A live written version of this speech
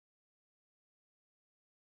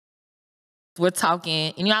we're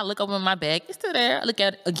talking, and I look over in my bag. It's still there. I look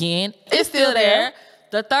at it again. It's still there.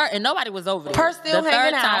 The third, and nobody was over there. Purse still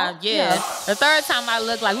hanging out. Yeah. The third time I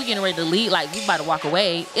looked like we getting ready to leave, like we about to walk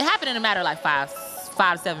away. It happened in a matter of like 5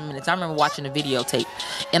 to 7 minutes. I remember watching the videotape,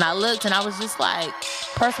 and I looked, and I was just like,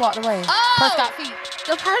 purse walked away. Oh, purse got feet.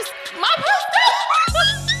 The purse, my purse.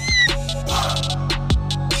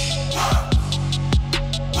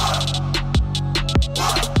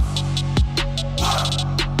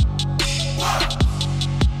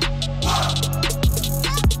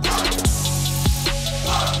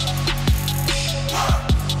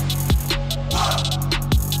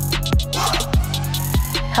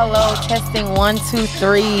 Hello, testing 1, 2,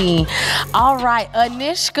 3. All right,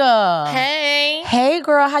 Annishka. Hey. Hey,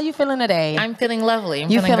 girl. How you feeling today? I'm feeling lovely.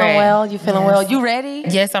 You feeling great. well? You feeling well? You ready?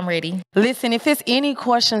 Yes, I'm ready. Listen, if it's any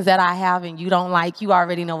questions that I have and you don't like, you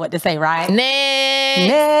already know what to say, right? Next.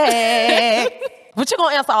 But you're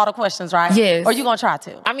going to answer all the questions, right? Yes. Or you going to try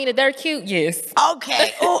to? I mean, if they're cute, yes.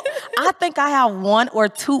 Okay. Ooh, I think I have 1 or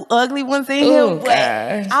 2 ugly ones in here, but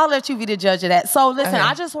gosh. I'll let you be the judge of that. So listen, Okay.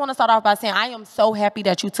 I just want to start off by saying I am so happy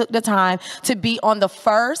that you took the time to be on the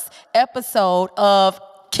first episode of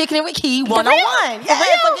Kickin with Wit Key 101.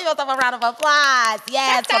 Yes, so give yourself a round of applause.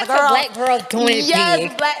 Yes, for the girls. Black girls doing it Yes,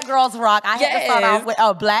 big. black girls rock. I had to start off with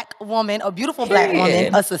a black woman, a beautiful black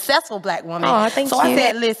woman, a successful black woman. Aw, thank so you. I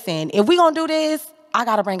said, listen, if we gonna do this, I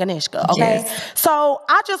gotta bring Annishka, okay? Yes. So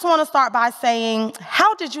I just wanna start by saying,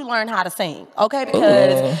 how did you learn how to sing? Okay,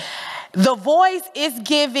 because the voice is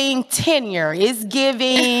giving tenure. It's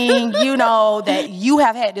giving, that you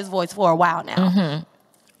have had this voice for a while now.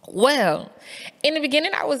 Well, in the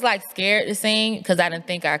beginning, I was like scared to sing because I didn't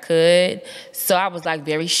think I could. So I was like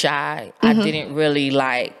very shy. I didn't really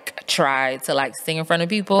like try to like sing in front of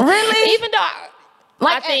people. Really? Even though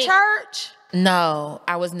Like at church? No,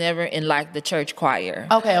 I was never in like the church choir.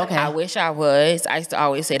 Okay. I wish I was. I used to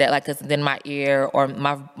always say that, like, because then my ear or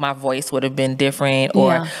my voice would have been different,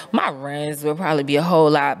 or my runs would probably be a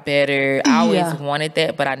whole lot better. I always wanted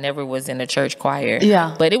that, but I never was in the church choir.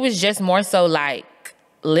 Yeah. But it was just more so like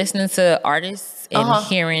listening to artists and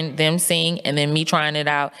hearing them sing, and then me trying it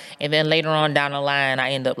out, and then later on down the line,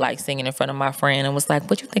 I end up like singing in front of my friend and was like,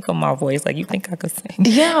 "What you think of my voice? Like, you think I could sing?"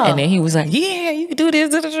 Yeah. And then he was like, "Yeah, you can do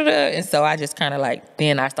this." And so I just kind of like,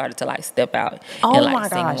 then I started to like step out and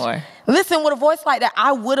like sing more. Listen, with a voice like that,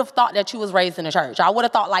 I would have thought that you was raised in the church. I would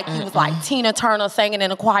have thought like you was like Tina Turner singing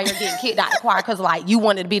in a choir, getting kicked out the choir because like you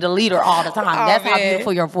wanted to be the leader all the time. That's how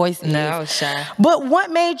beautiful your voice is. No, I was shy. But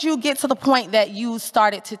what made you get to the point that you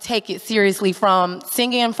started to take it seriously from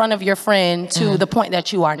singing in front of your friend to the point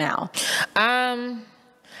that you are now?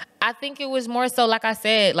 I think it was more so, like I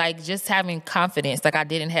said, like just having confidence. Like I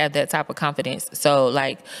didn't have that type of confidence. So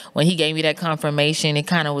like when he gave me that confirmation, it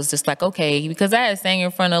kind of was just like, okay, because I had sang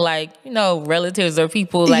in front of like, relatives or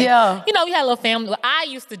people like, we had a little family. I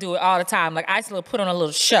used to do it all the time. Like I used to put on a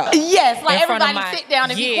little show. Yes, like everybody sit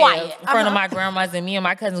down and be quiet. In front of my grandmas, and me and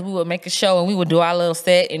my cousins, we would make a show and we would do our little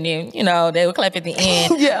set, and then, they would clap at the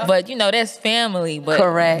end. But, that's family. But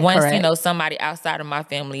once, somebody outside of my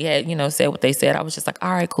family had, said what they said, I was just like,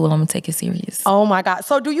 all right, cool. I'm gonna take it serious. Oh my God.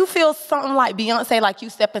 So do you feel something like Beyonce, like you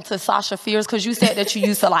step into Sasha Fierce? Because you said that you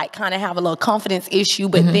used to like kind of have a little confidence issue,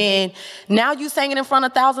 but then now you singing in front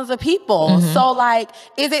of thousands of people. So like,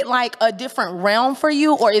 is it like a different realm for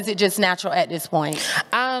you, or is it just natural at this point?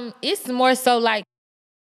 It's more so like,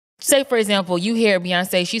 say, for example, you hear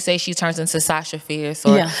Beyonce, she says she turns into Sasha Fierce,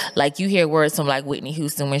 or like you hear words from like Whitney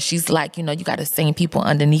Houston when she's like, you got to sing people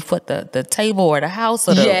underneath what the table or the house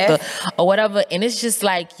or or whatever. And it's just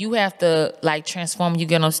like, you have to like transform. You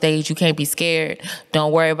get on stage, you can't be scared.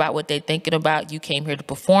 Don't worry about what they're thinking about. You came here to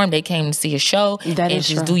perform. They came to see a show. That and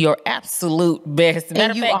just do your absolute best.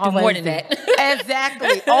 Matter of fact, do more than that.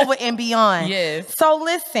 Exactly. Over and beyond. Yes. So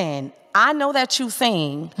listen, I know that you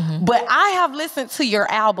sing, but I have listened to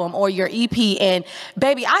your album or your EP, and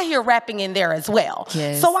baby, I hear rapping in there as well.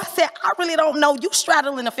 Yes. So I said, I really don't know. You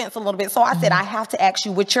straddling the fence a little bit. So I said, I have to ask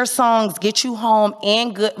you, with your songs, Get You Home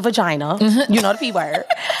and Good Vagina, the P word,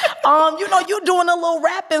 you doing a little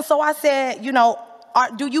rapping. So I said,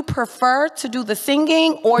 do you prefer to do the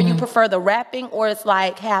singing, or you prefer the rapping, or it's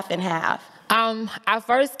like half and half? I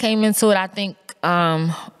first came into it, I think,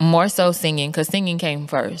 more so singing, because singing came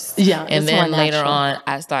first. Yeah. And then later on,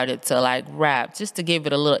 I started to like rap just to give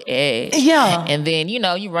it a little edge. Yeah. And then,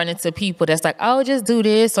 you run into people that's like, oh, just do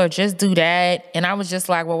this or just do that. And I was just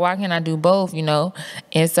like, well, why can't I do both,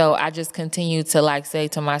 And so I just continued to like say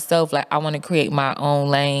to myself, like, I want to create my own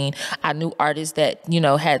lane. I knew artists that,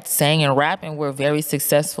 had sang and rap and were very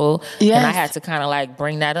successful. Yes. And I had to kind of like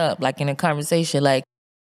bring that up, like in a conversation, like,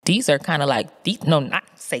 these are kind of like these. No, not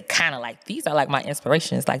say kind of like these are like my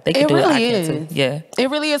inspirations. Like they can do really it. I can too. Yeah, it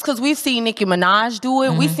really is because we've seen Nicki Minaj do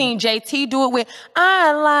it. We've seen JT do it with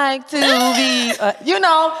 "I like to be," you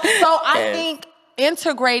know. So I think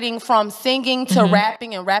integrating from singing to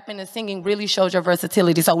rapping and rapping and singing really shows your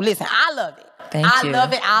versatility. So listen, I love it. I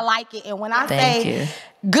love it. I like it. And when I say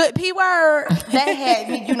good P word, that had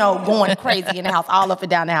me, you know, going crazy in the house, all up and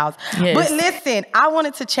down the house. Yes. But listen, I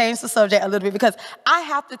wanted to change the subject a little bit because I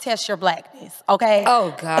have to test your blackness, okay?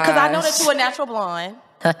 Oh, God. Because I know that you're a natural blonde.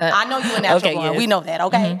 I know you're a natural blonde. Yes. We know that,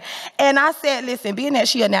 okay? And I said, listen, being that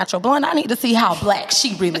she a natural blonde, I need to see how black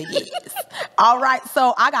she really is. All right,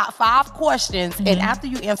 so I got 5 questions, and after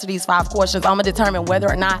you answer these 5 questions, I'm going to determine whether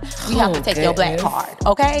or not we have to take your black card,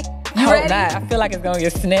 okay? You ready? God. I feel like it's going to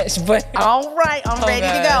get snatched, but... All right, I'm ready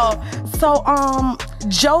to go. So,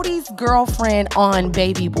 Jody's girlfriend on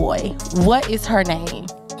Baby Boy, what is her name?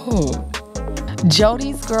 Who?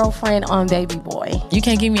 Jody's girlfriend on Baby Boy. You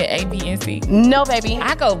can't give me an A, B, and C? No, baby.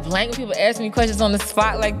 I go blank when people ask me questions on the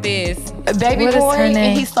spot like this. Baby Boy, is her name?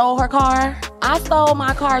 And he stole her car. I stole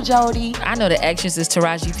my car, Jody. I know the actress is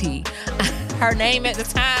Taraji P. Her name at the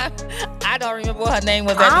time, I don't remember what her name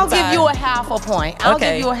was at the time. I'll give you a half a point. I'll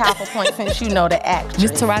give you a half a point since you know the actress.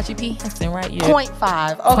 Miss Taraji P? That's in right here.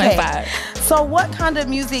 0.5. Okay. 0.5. So what kind of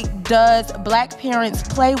music does black parents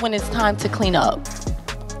play when it's time to clean up?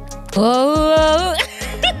 Oh.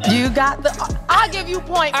 You got the... I'll give you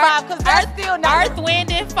 0.5 because they're still not... Earth,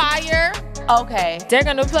 Wind, and Fire. Okay. They're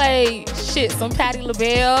going to play, some Patti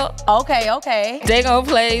LaBelle. Okay. They're going to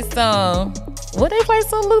play some... What they play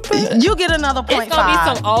some Luther? You get another 0.5. It's going to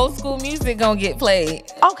be some old school music going to get played.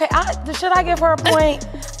 Okay, should I give her a point?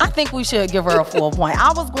 I think we should give her a full point.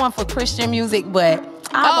 I was going for Christian music, but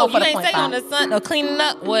I'll go for the 0.5. You ain't say on the sun or cleaning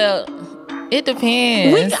up? Well... It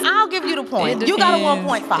depends. I'll give you the point. You got a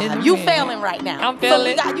 1.5. You failing right now. I'm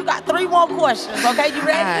failing. So you got 3 more questions. Okay, you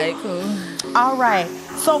ready? All right, cool. All right.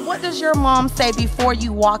 So what does your mom say before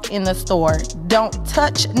you walk in the store? Don't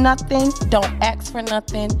touch nothing. Don't ask for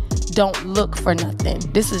nothing. Don't look for nothing.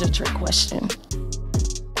 This is a trick question.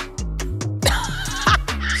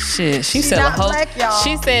 Shit, she said a whole. Black, y'all.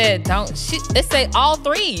 She said don't. They say all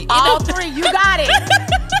 3. All 3. You got it.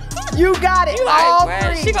 You got it. All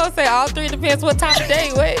 3. She gonna say all 3. Depends what time of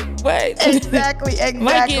day. Wait. Exactly.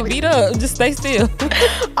 Might get beat up. Just stay still.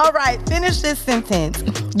 All right. Finish this sentence.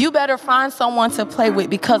 You better find someone to play with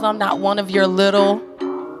because I'm not one of your little...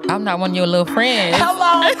 I'm not one of your little friends.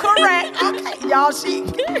 Hello, correct. Okay, y'all, she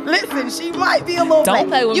might be a little Don't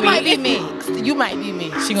play with me. You might be mixed. You might be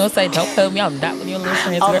mixed. She gonna say, don't play with me. I'm not one of your little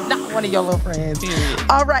friends. I'm not one of your little friends. Period.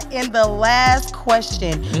 All right, and the last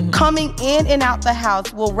question. Coming in and out the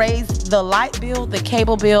house will raise the light bill, the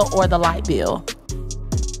cable bill, or the light bill?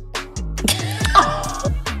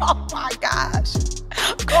 Oh my gosh.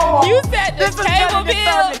 Come on. You said the cable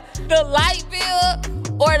bill, the light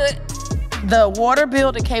bill, or the water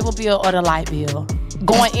bill, the cable bill, or the light bill?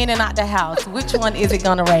 Going in and out the house, which one is it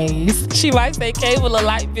gonna raise? She might say cable or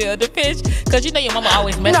light bill. Depends, because you know your mama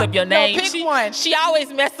always mess up your name. Pick one. She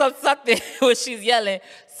always mess up something when she's yelling.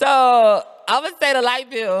 So I'm gonna say the light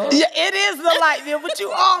bill. Yeah, it is the light bill, but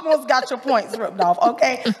you almost got your points ripped off,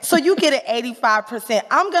 okay? So you get an 85%.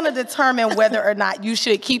 I'm gonna determine whether or not you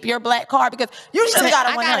should keep your black card because you should have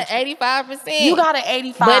got a 100. I got an 85%. You got an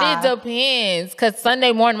 85. But it depends, because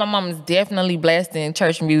Sunday morning, my mom's definitely blasting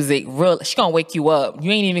church music. She gonna wake you up.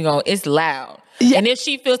 You ain't even gonna, it's loud. Yeah. And if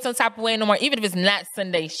she feels some type of way in the morning, even if it's not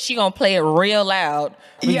Sunday, she gonna play it real loud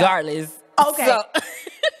regardless. Yeah. Okay. So,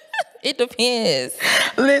 it depends.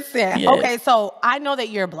 Listen, okay, so I know that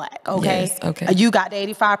you're black, okay? Yes, okay. You got the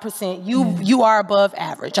 85%. You are above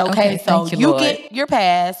average, okay? So you get your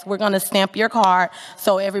pass. We're going to stamp your card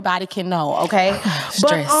so everybody can know, okay?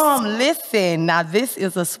 But listen, now this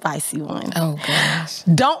is a spicy one. Oh, gosh.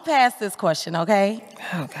 Don't pass this question, okay?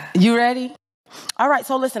 Oh, God. You ready? All right,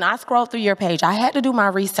 so listen, I scrolled through your page. I had to do my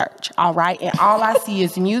research, all right? And all I see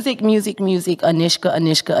is music, Annishka.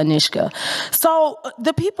 So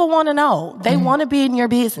the people want to know. They want to be in your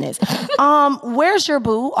business. Where's your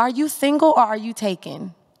boo? Are you single or are you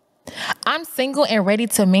taken? I'm single and ready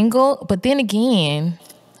to mingle, but then again...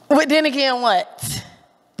 But then again what?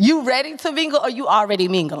 You ready to mingle or you already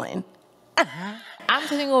mingling? I'm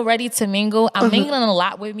single, ready to mingle. I'm mingling a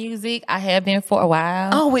lot with music. I have been for a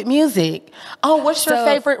while. Oh, with music. Oh, what's your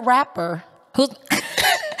favorite rapper? Who's...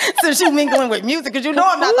 Since you mingling with music, because you know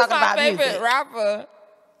I'm not talking about music. Who's my favorite rapper?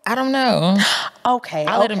 I don't know. Okay.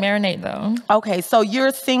 I'll let it marinate though. Okay, so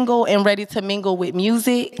you're single and ready to mingle with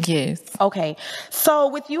music? Yes. Okay. So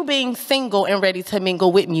with you being single and ready to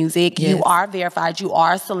mingle with music, you are verified, you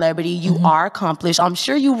are a celebrity, you are accomplished. I'm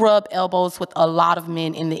sure you rub elbows with a lot of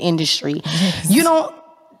men in the industry. Yes. You don't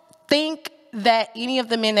think that any of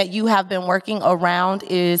the men that you have been working around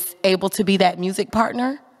is able to be that music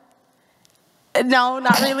partner? No,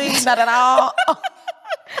 not really, not at all.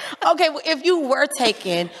 Okay, well, if you were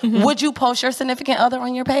taken, would you post your significant other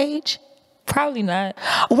on your page? Probably not.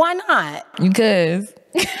 Why not? Because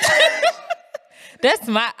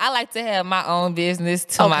I like to have my own business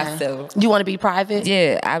to myself. You want to be private?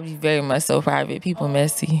 Yeah, I be very much so private. People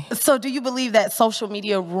messy. So do you believe that social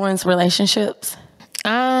media ruins relationships?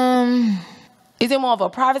 Is it more of a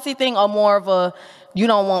privacy thing or more of a, you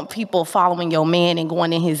don't want people following your man and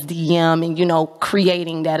going in his DM and, you know,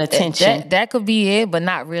 creating that attention? That could be it, but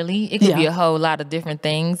not really. It could be a whole lot of different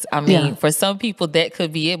things. I mean, for some people, that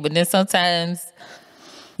could be it. But then sometimes,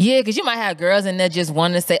 because you might have girls in there just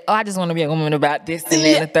wanting to say, oh, I just want to be a woman about this and that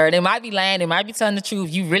and the third. It might be lying. It might be telling the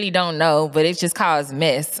truth. You really don't know, but it just caused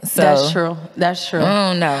mess. So That's true. That's true. I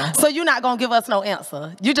don't know. So you're not going to give us no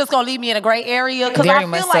answer? You're just going to leave me in a gray area? Because I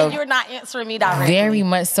feel like you're not answering me directly. Very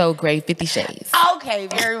much so gray, 50 Shades. Okay,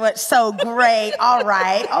 very much so gray. All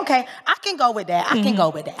right. Okay, I can go with that. I can go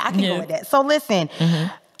with that. So listen,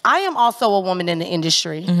 I am also a woman in the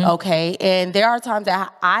industry, okay? And there are times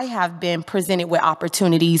that I have been presented with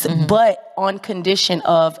opportunities, but on condition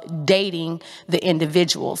of dating the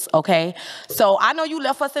individuals, okay? So I know you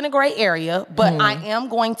left us in a gray area, but I am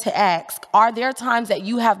going to ask, are there times that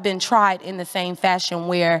you have been tried in the same fashion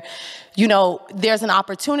where, you know, there's an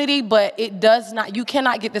opportunity, but you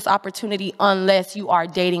cannot get this opportunity unless you are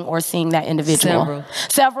dating or seeing that individual?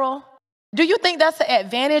 Several? Do you think that's an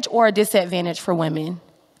advantage or a disadvantage for women?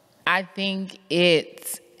 I think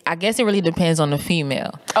I guess it really depends on the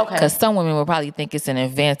female. Okay. Because some women will probably think it's an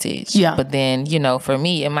advantage. Yeah. But then, you know, for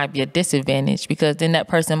me, it might be a disadvantage because then that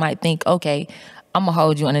person might think, okay, I'm going to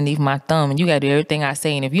hold you underneath my thumb and you got to do everything I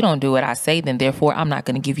say. And if you don't do what I say, then therefore I'm not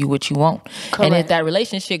going to give you what you want. Correct. And if that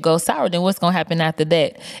relationship goes sour, then what's going to happen after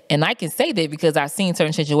that? And I can say that because I've seen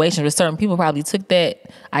certain situations where certain people probably took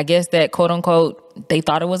that, I guess that quote unquote, they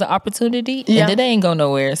thought it was an opportunity and then they ain't go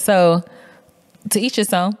nowhere. So to each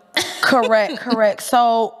his own. Correct.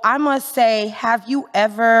 So I must say, have you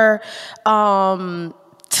ever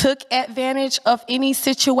took advantage of any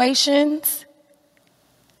situations?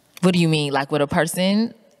 What do you mean? Like with a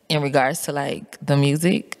person in regards to like the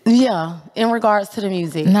music? Yeah, in regards to the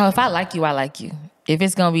music. No, if I like you, I like you. If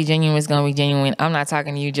it's going to be genuine, it's going to be genuine. I'm not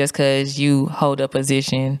talking to you just because you hold a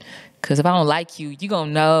position. Because if I don't like you, you're going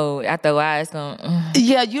to know after a while it's going to...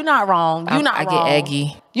 Yeah, you're not wrong. I get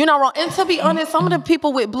eggy. You're not wrong. And to be honest, some of the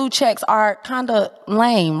people with blue checks are kind of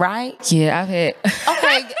lame, right? Yeah, I've had... Okay,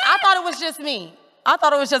 I thought it was just me.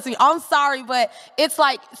 I'm sorry, but it's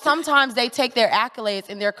like sometimes they take their accolades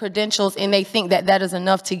and their credentials and they think that is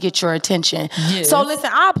enough to get your attention. Yes. So listen,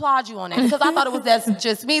 I applaud you on that because I thought that's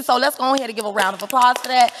just me. So let's go ahead and give a round of applause for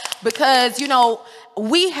that because, you know,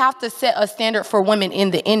 we have to set a standard for women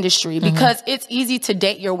in the industry because it's easy to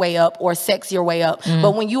date your way up or sex your way up.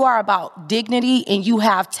 But when you are about dignity and you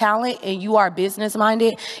have talent and you are business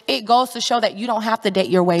minded, it goes to show that you don't have to date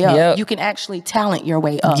your way up. Yep. You can actually talent your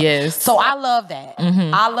way up. Yes. So I love that.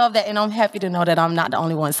 I love that. And I'm happy to know that I'm not the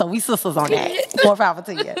only one. So we sisters on that. More power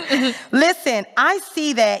to you. Listen, I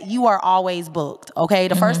see that you are always booked. Okay.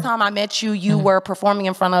 The first time I met you, you were performing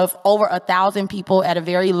in front of over 1,000 people at a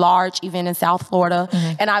very large event in South Florida.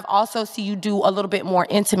 And I've also seen you do a little bit more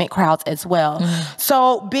intimate crowds as well.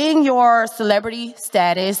 So being your celebrity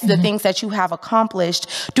status, the things that you have accomplished,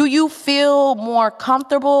 do you feel more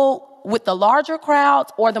comfortable with the larger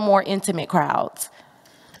crowds or the more intimate crowds?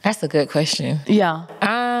 That's a good question. Yeah.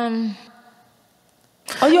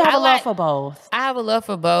 You have a love for both. I have a love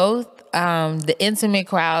for both. The intimate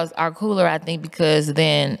crowds are cooler, I think, because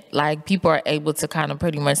then like people are able to kind of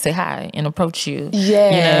pretty much say hi and approach you.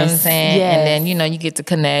 Yes. You know what I'm saying? Yes. And then, you know, you get to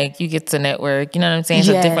connect, you get to network, you know what I'm saying? It's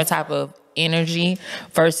a different type of energy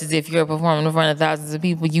versus if you're performing in front of thousands of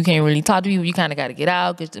people, you can't really talk to people. You kind of got to get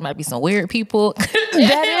out because there might be some weird people.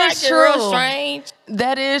 That is true. Real strange.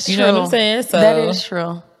 That is true. You know what I'm saying? So that is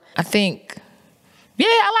true. I think,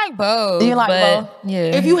 I like both. You like both?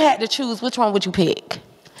 Yeah. If you had to choose, which one would you pick?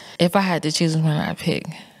 If I had to choose, which one I'd pick?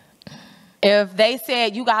 If they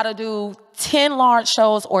said you got to do 10 large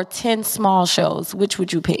shows or 10 small shows, which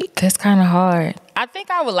would you pick? That's kind of hard. I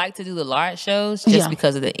think I would like to do the large shows just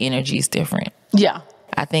because of the energy is different. Yeah.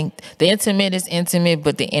 I think the intimate is intimate,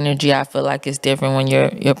 but the energy, I feel like, is different when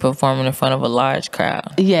you're performing in front of a large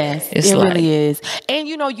crowd. Yes, it really is. And,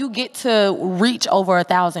 you know, you get to reach over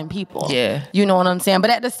 1,000 people. Yeah. You know what I'm saying? But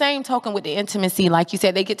at the same token, with the intimacy, like you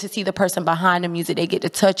said, they get to see the person behind the music. They get to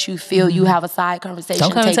touch you, feel you, have a side conversation,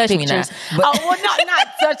 don't come take touch pictures. Me now. Oh, well, not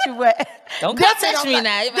touch you, but don't come touch me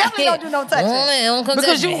now. Definitely don't do no touching. Don't come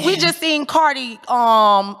because touch me. We just seen Cardi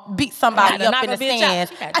beat somebody up in the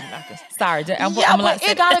stands. Sorry, but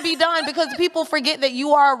it gotta be done because people forget that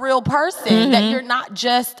you are a real person, that you're not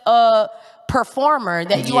just a performer,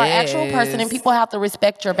 that you are an actual person, and people have to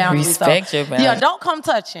respect your boundaries. Respect your boundaries. Yeah, don't come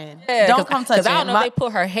touching. Don't come touching. Because I don't know if they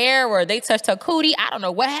put her hair or they touched her cootie. I don't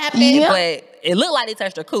know what happened, but it looked like they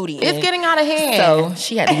touched her cootie. It's getting out of hand. So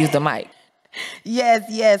she had to use the mic.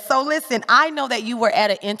 Yes. So listen, I know that you were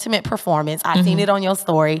at an intimate performance. I seen it on your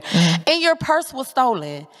story. And your purse was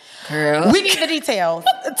stolen. Girl. We need the details.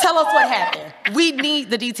 Tell us what happened. We need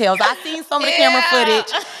the details. I seen some of the camera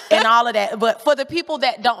footage and all of that. But for the people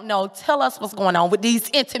that don't know, tell us what's going on with these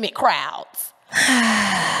intimate crowds.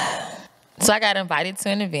 So I got invited to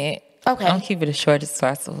an event. Okay. I'll keep it as short as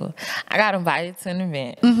possible. I got invited to an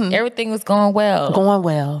event. Everything was going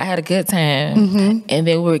well. I had a good time. And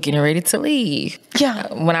then we were getting ready to leave.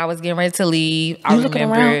 Yeah. When I was getting ready to leave, I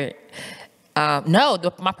remember...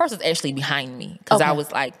 my purse was actually behind me because I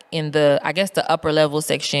was like in the upper level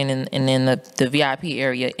section and in the VIP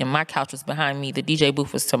area, and my couch was behind me. The DJ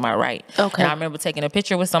booth was to my right. Okay. And I remember taking a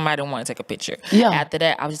picture with somebody and wanted to take a picture. Yeah. After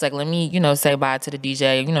that, I was just like, let me, say bye to the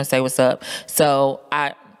DJ, say what's up. So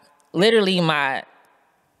my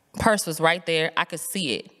purse was right there. I could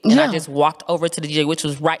see it. And I just walked over to the DJ, which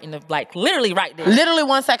was right in the, literally right there. Literally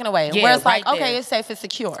 1 second away. Yeah, where it's right like, there. okay, it's safe, it's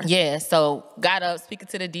secure. Yeah, so got up, speaking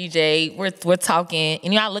to the DJ. We're talking.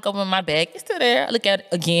 And I look over in my bag. It's still there. I look at it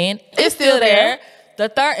again. It's still there. The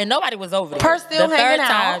third, and nobody was over there. Purse still hanging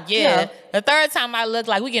out. Yeah. The third time I looked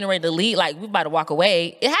like we getting ready to leave, like we about to walk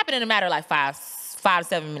away. It happened in a matter of like 5 to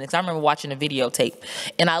 7 minutes. I remember watching the videotape.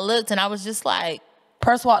 And I looked and I was just like,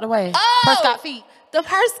 purse walked away. Oh, purse got feet. My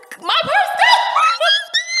purse got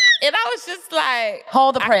and I was just like,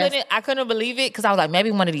 hold the press. I couldn't believe it because I was like,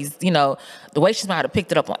 maybe one of these, the waitress might have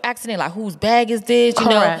picked it up on accident. Like, whose bag is this?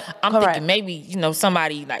 I'm thinking maybe,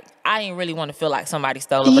 somebody, like, I didn't really want to feel like somebody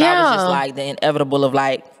stole it, but I was just like the inevitable of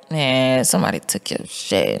like, man, somebody took your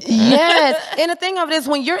shit. Yes. And the thing of it is,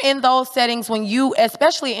 when you're in those settings,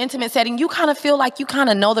 especially an intimate setting, you kind of feel like you kind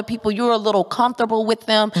of know the people. You're a little comfortable with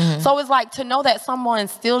them. So it's like to know that someone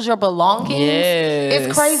steals your belongings. Yes.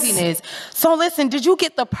 It's craziness. So listen, did you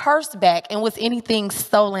get the purse back, and was anything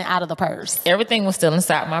stolen out of the purse? Everything was still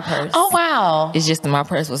inside my purse. Oh, wow. It's just that my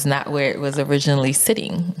purse was not where it was originally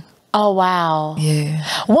sitting. Oh, wow. Yeah.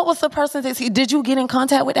 What was the person? Did you get in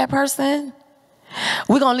contact with that person?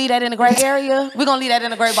 We're going to leave that in the gray area. We're going to leave that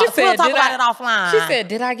in the gray box. We'll talk about it offline. She said,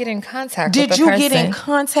 did I get in contact with the person? Did you get in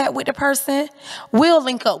contact with the person? We'll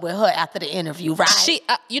link up with her after the interview, right?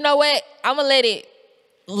 You know what? I'm going to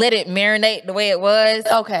let it marinate the way it was.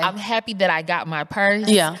 Okay. I'm happy that I got my purse.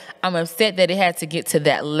 Yeah. I'm upset that it had to get to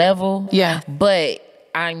that level. Yeah. But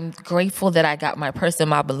I'm grateful that I got my purse and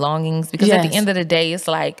my belongings because at the end of the day, it's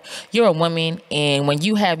like you're a woman, and when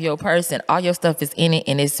you have your purse and all your stuff is in it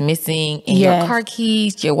and it's missing, and your car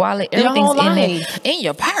keys, your wallet, everything's in it, in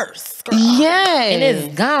your purse, girl. Yes. And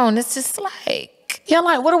it's gone. It's just like, yeah,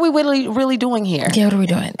 like, what are we really doing here? Yeah, what are we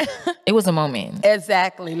doing? It was a moment.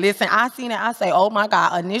 Exactly. Listen, I seen it. I say, oh my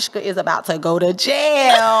God, Annishka is about to go to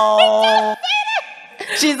jail.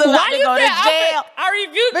 She's about to go to jail. I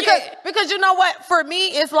rebuke it. Because you know what? For me,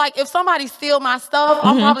 it's like if somebody steal my stuff,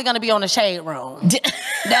 I'm probably going to be on the shade room.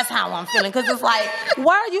 That's how I'm feeling. Because it's like,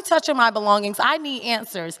 why are you touching my belongings? I need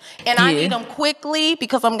answers. And I need them quickly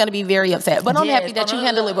because I'm going to be very upset. But I'm happy that you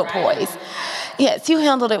handled it with poise. Yes, you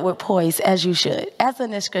handled it with poise, as you should. As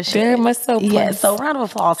Annishka should. Very much so. Yes, so round of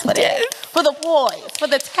applause for that. For the poise, for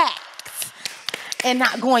the tact. And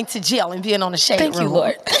not going to jail and being on the shade room. Thank you,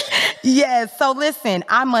 Lord. Yes. So listen,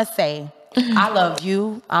 I must say, I love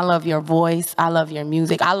you. I love your voice. I love your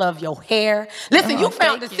music. I love your hair. Listen, you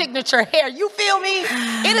found the signature hair. You feel me?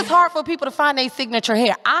 It is hard for people to find a signature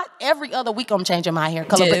hair. Every other week I'm changing my hair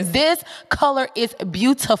color, but this color is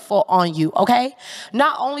beautiful on you, okay?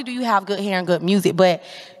 Not only do you have good hair and good music, but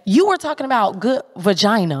you were talking about good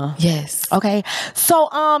vagina. Yes. Okay. So,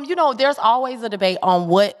 there's always a debate on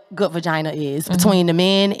what good vagina is between the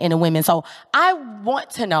men and the women. So I want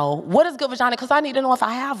to know, what is good vagina? Because I need to know if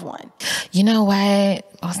I have one. You know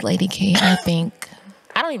what, Boss Lady Key, I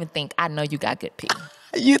don't even think I know you got good pee.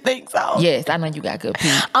 You think so? Yes, I know you got good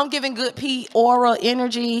pee. I'm giving good pee aura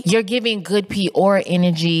energy. You're giving good pee aura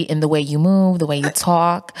energy in the way you move, the way you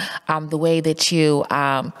talk, the way that you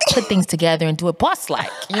put things together and do it boss-like.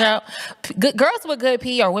 You know, good girls with good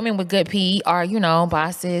pee or women with good pee are, you know,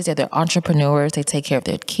 bosses. They're entrepreneurs. They take care of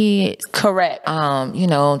their kids. Correct. You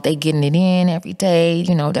know, they getting it in every day.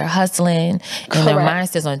 You know, they're hustling, and their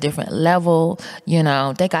mindset's on a different level. You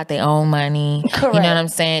know, they got their own money. Correct. You know what I'm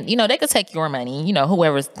saying? You know, they could take your money. You know,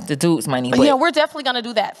 whoever's the dude's money. But yeah, we're definitely gonna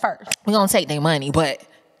do that first. We're gonna take their money, but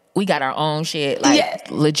we got our own shit, like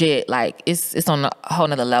legit, like it's on a whole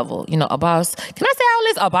nother level. You know, a boss. Can I say all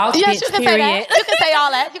this? A boss yes, bitch, you can period. say that. You can say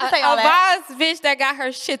all that. You can say all that. A boss bitch that got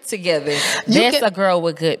her shit together. That's a girl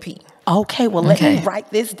with good pee. Okay, well let me write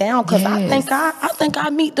this down because I think I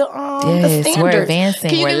meet the standards. We're advancing.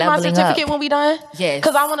 Can you we're give me my leveling certificate up. when we done? Yes.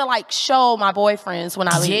 Because I want to like show my boyfriends when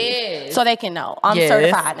I leave, so they can know I'm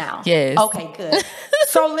certified now. Yes. Okay, good.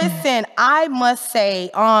 So listen, I must say,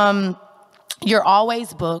 you're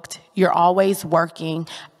always booked. You're always working.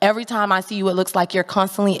 Every time I see you, it looks like you're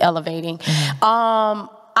constantly elevating.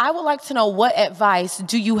 I would like to know, what advice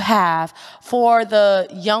do you have for the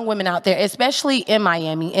young women out there, especially in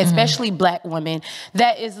Miami, especially black women,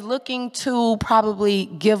 that is looking to probably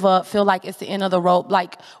give up, feel like it's the end of the road?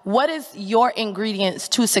 Like, what is your ingredients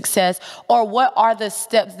to success, or what are the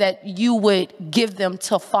steps that you would give them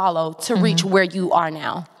to follow to reach where you are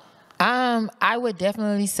now? I would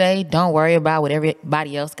definitely say don't worry about what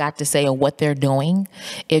everybody else got to say or what they're doing.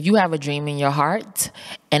 If you have a dream in your heart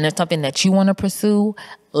and it's something that you want to pursue,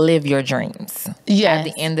 live your dreams. Yes.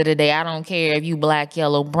 At the end of the day, I don't care if you black,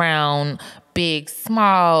 yellow, brown, big,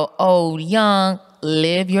 small, old, young.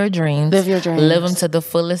 Live your dreams. Live your dreams. Live them to the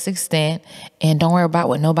fullest extent, and don't worry about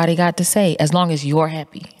what nobody got to say. As long as you're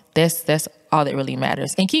happy, that's all that really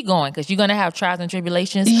matters. And keep going, because you're gonna have trials and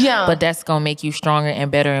tribulations. Yeah. But that's gonna make you stronger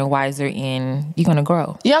and better and wiser, and you're gonna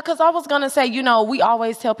grow. Yeah, because I was gonna say, you know, we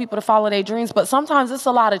always tell people to follow their dreams, but sometimes it's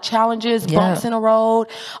a lot of challenges, bumps in the road.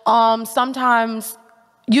 Sometimes,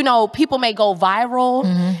 you know, people may go viral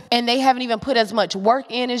and they haven't even put as much work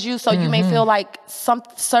in as you, so you may feel like some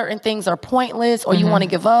certain things are pointless, or you want to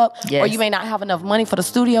give up, or you may not have enough money for the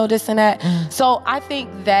studio, this and that. So I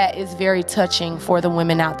think that is very touching for the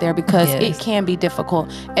women out there, because it can be difficult,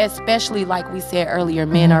 especially like we said earlier,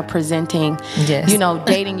 men are presenting, you know,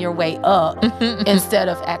 dating your way up instead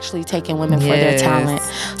of actually taking women for their talent.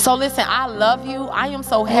 So listen, I love you. I am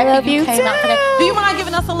so happy you came out today. Do you mind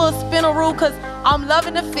giving us a little spinaroo? Because I'm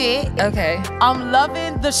loving the fit. Okay. I'm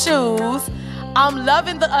loving the shoes. I'm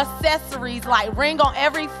loving the accessories, like ring on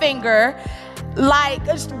every finger. Like,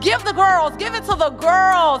 give the girls, give it to the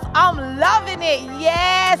girls. I'm loving it.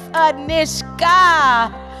 Yes,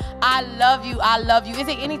 Annishka. I love you. I love you. Is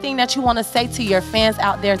there anything that you want to say to your fans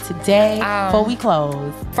out there today before we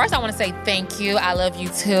close? First, I want to say thank you. I love you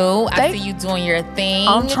too. I see you doing your thing.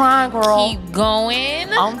 I'm trying, girl. Keep going.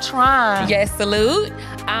 I'm trying. Yes, salute.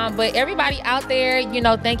 But everybody out there, you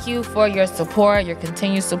know, thank you for your support, your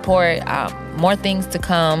continued support. More things to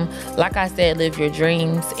come. Like I said, live your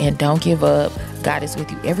dreams and don't give up. God is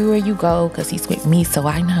with you everywhere you go, because he's with me, so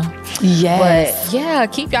I know. Yes. But yeah,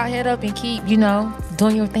 keep y'all head up and keep, you know,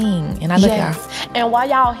 doing your thing. And I love y'all. And while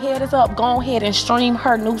y'all head is up, go ahead and stream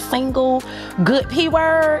her new single, Good P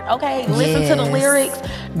Word. Okay, listen to the lyrics.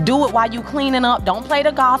 Do it while you cleaning up. Don't play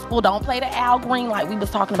the gospel. Don't play the Al Green like we was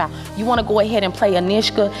talking about. You want to go ahead and play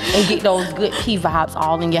Annishka and get those good P vibes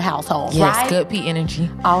all in your household, right? Good P energy.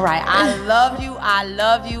 All right. I love you. I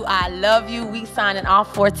love you. I love you. We signing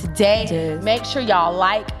off for today. Yes. Make sure y'all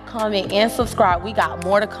like, comment, and subscribe. We got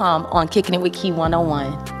more to come on Kickin' It with Key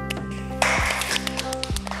 101.